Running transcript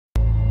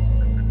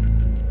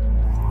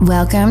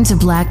Welcome to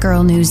Black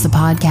Girl News, the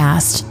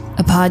podcast,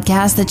 a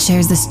podcast that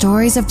shares the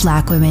stories of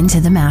Black women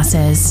to the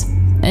masses.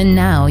 And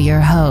now your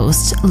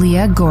host,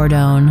 Leah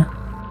Gordon.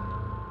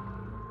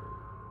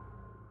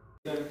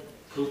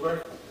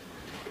 Cooper?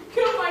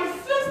 Kill my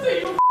sister,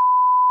 you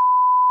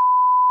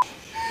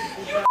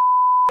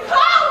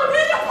coward!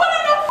 Did you put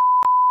in the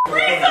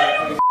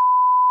freezer, you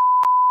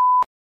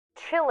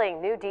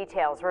Chilling new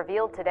details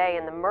revealed today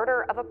in the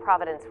murder of a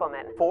Providence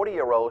woman.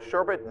 40-year-old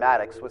Sherbet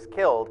Maddox was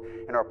killed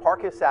in her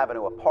Parkes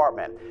Avenue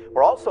apartment.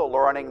 We're also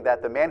learning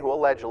that the man who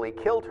allegedly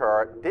killed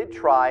her did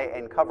try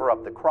and cover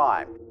up the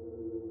crime.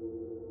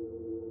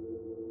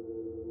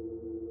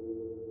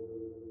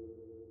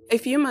 A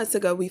few months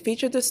ago, we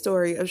featured the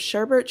story of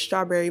Sherbet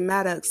Strawberry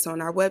Maddox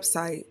on our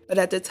website, but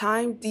at the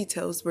time,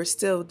 details were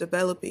still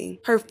developing.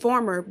 Her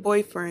former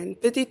boyfriend,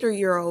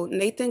 53-year-old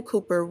Nathan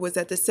Cooper, was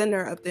at the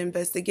center of the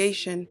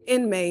investigation.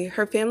 In May,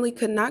 her family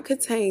could not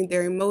contain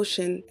their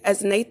emotion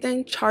as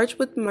Nathan, charged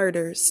with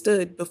murder,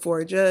 stood before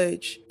a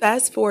judge.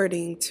 Fast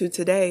forwarding to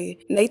today,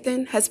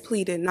 Nathan has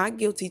pleaded not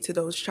guilty to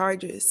those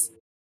charges.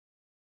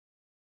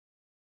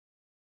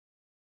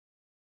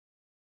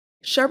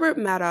 Sherbet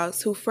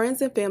Maddox, who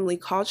friends and family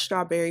called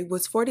Strawberry,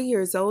 was 40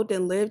 years old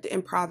and lived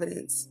in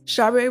Providence.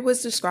 Strawberry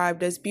was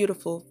described as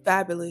beautiful,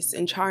 fabulous,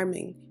 and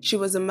charming. She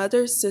was a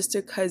mother,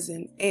 sister,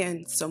 cousin,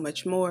 and so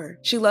much more.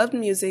 She loved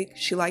music,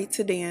 she liked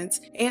to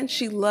dance, and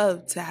she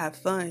loved to have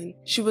fun.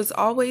 She was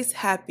always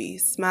happy,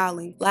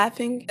 smiling,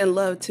 laughing, and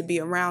loved to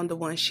be around the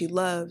ones she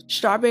loved.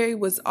 Strawberry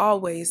was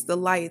always the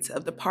light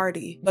of the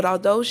party, but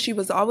although she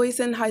was always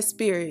in high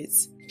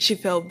spirits, she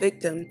fell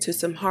victim to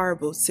some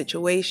horrible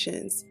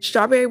situations.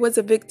 Strawberry was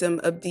a victim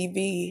of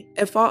DV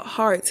and fought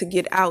hard to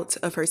get out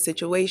of her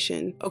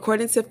situation.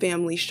 According to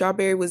family,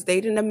 Strawberry was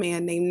dating a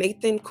man named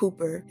Nathan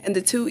Cooper, and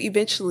the two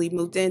eventually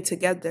moved in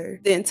together.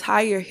 The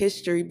entire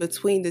history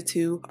between the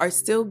two are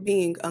still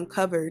being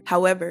uncovered.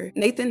 However,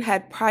 Nathan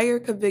had prior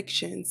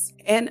convictions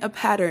and a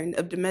pattern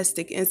of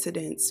domestic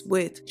incidents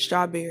with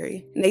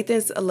Strawberry.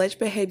 Nathan's alleged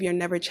behavior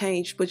never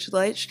changed, which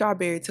led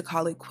Strawberry to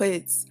call it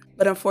quits.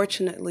 But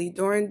unfortunately,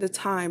 during the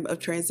time of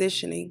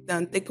transitioning, the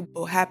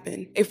unthinkable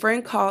happened. A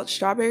friend called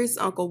Strawberry's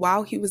uncle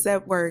while he was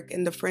at work,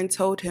 and the friend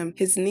told him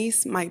his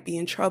niece might be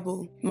in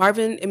trouble.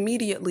 Marvin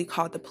immediately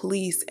called the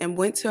police and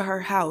went to her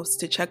house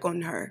to check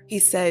on her. He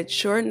said,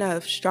 sure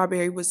enough,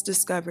 Strawberry was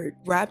discovered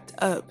wrapped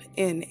up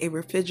in a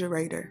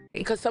refrigerator.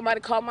 Because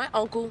somebody called my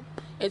uncle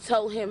and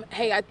told him,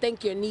 hey, I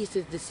think your niece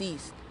is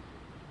deceased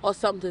or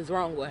something's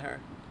wrong with her.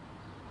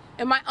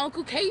 And my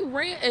uncle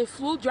ran and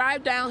flew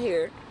drive down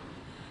here.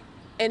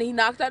 And he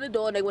knocked on the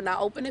door, and they would not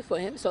open it for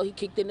him, so he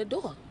kicked in the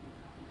door.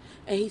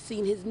 And he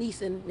seen his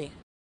niece in there.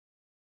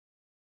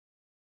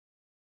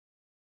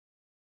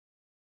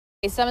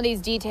 Some of these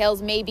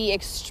details may be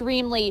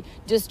extremely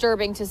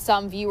disturbing to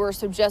some viewers,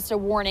 so just a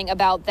warning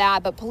about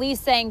that. But police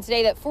saying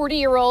today that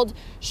 40-year-old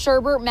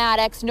Sherbet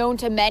Maddox, known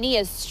to many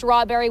as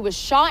Strawberry, was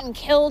shot and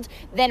killed,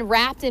 then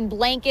wrapped in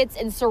blankets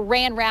and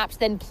saran wrapped,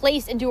 then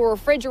placed into a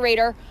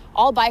refrigerator,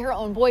 all by her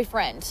own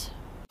boyfriend.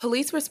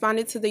 Police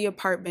responded to the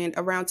apartment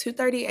around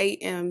 2:30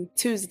 a.m.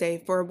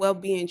 Tuesday for a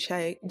well-being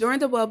check. During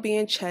the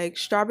well-being check,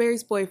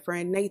 Strawberry's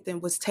boyfriend, Nathan,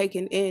 was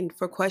taken in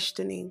for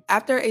questioning.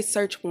 After a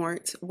search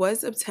warrant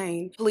was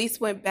obtained, police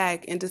went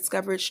back and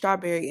discovered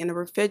Strawberry in a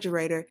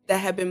refrigerator that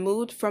had been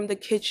moved from the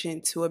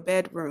kitchen to a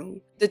bedroom.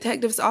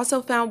 Detectives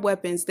also found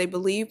weapons they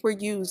believe were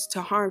used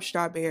to harm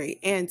Strawberry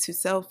and two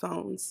cell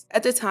phones.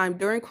 At the time,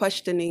 during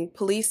questioning,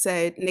 police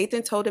said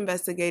Nathan told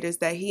investigators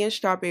that he and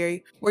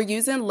Strawberry were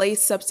using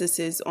laced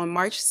substances on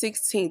March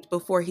 16th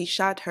before he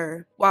shot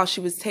her while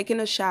she was taking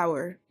a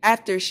shower.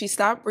 After she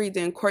stopped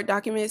breathing, court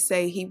documents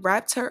say he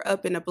wrapped her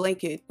up in a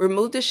blanket,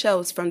 removed the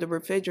shelves from the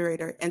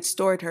refrigerator, and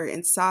stored her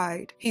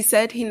inside. He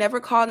said he never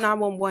called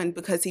 911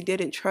 because he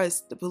didn't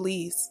trust the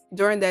police.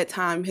 During that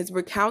time, his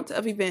recount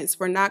of events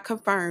were not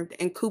confirmed,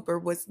 and Cooper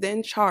was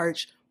then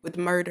charged with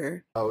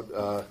murder.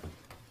 About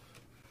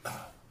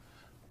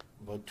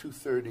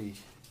 2:30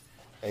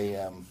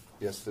 a.m.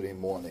 yesterday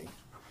morning,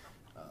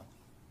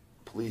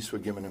 police were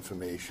given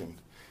information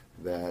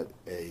that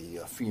a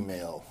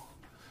female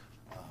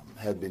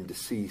had been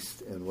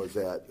deceased and was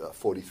at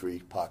 43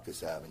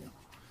 Parkes Avenue.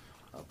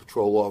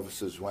 Patrol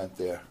officers went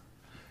there.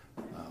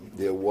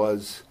 There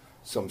was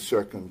some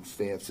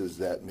circumstances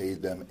that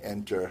made them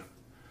enter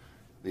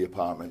the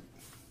apartment.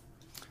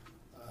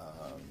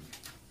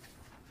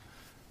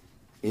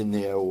 In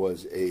there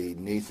was a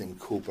Nathan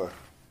Cooper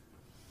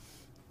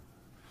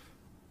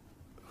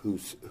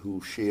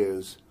who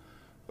shared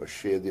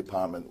the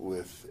apartment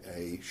with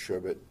a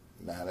Sherbet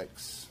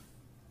Maddox.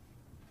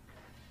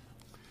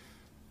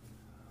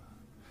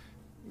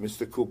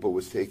 Mr. Cooper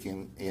was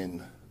taken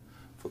in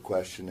for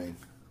questioning.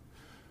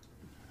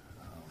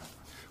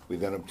 We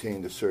then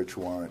obtained a search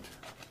warrant,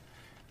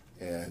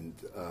 and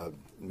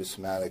Miss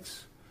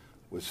Maddox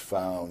was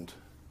found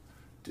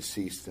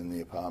deceased in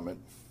the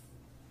apartment.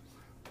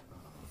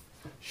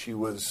 She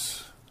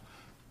was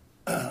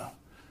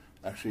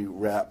actually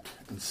wrapped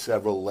in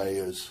several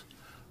layers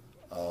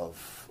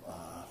of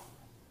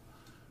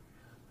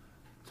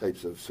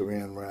types of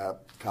saran wrap,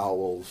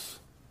 towels,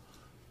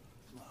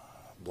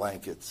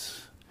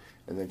 blankets,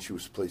 and then she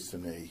was placed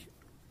in a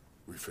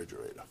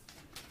refrigerator.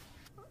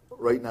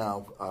 Right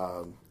now,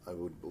 I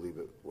would believe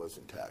it was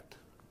intact.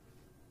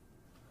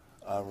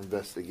 Our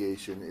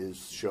investigation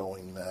is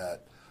showing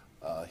that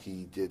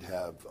he did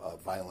have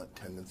violent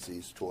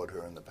tendencies toward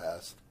her in the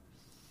past.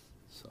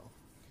 So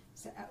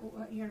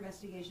your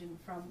investigation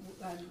from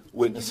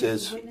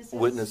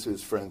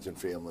witnesses, friends, and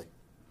family.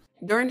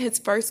 During his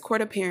first court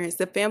appearance,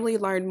 the family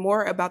learned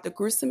more about the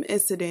gruesome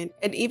incident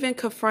and even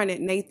confronted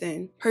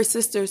Nathan. Her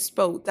sister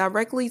spoke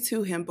directly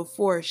to him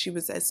before she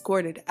was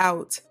escorted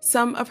out.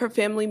 Some of her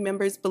family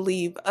members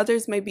believe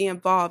others may be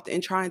involved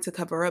in trying to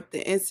cover up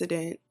the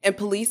incident, and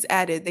police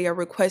added they are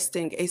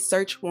requesting a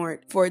search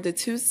warrant for the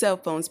 2 cell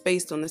phones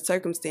based on the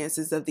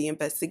circumstances of the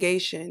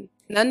investigation.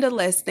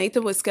 Nonetheless,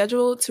 Nathan was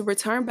scheduled to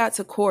return back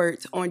to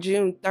court on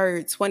June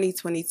 3,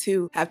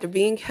 2022, after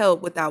being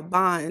held without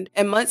bond,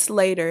 and months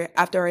later,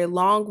 after a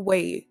long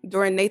wait,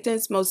 during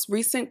Nathan's most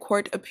recent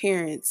court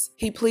appearance,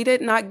 he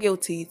pleaded not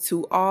guilty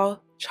to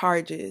all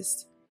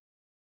charges.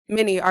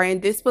 Many are in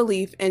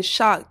disbelief and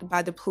shocked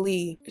by the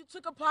plea. You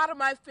took a part of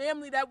my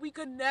family that we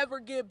could never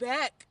get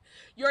back.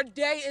 Your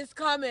day is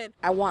coming.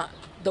 I want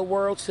the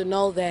world to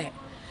know that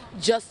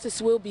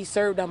justice will be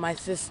served on my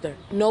sister.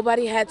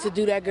 Nobody had to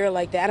do that girl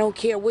like that. I don't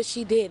care what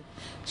she did.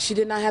 She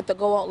did not have to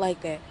go out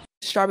like that.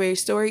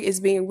 Strawberry's story is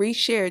being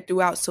reshared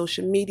throughout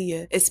social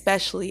media,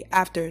 especially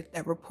after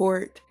that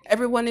report.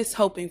 Everyone is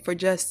hoping for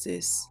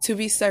justice to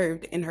be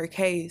served in her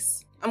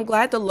case. I'm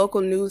glad the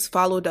local news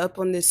followed up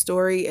on this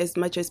story as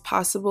much as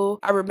possible.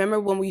 I remember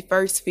when we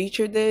first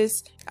featured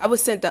this, I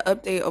was sent the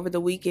update over the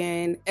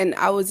weekend and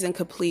I was in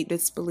complete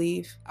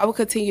disbelief. I will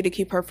continue to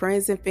keep her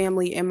friends and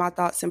family in my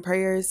thoughts and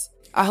prayers.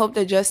 I hope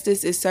that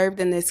justice is served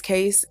in this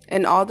case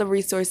and all the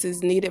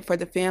resources needed for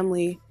the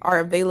family are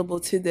available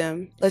to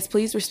them. Let's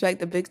please respect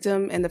the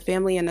victim and the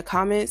family in the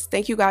comments.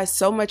 Thank you guys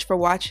so much for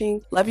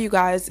watching. Love you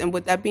guys. And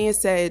with that being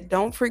said,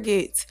 don't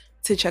forget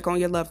to check on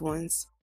your loved ones.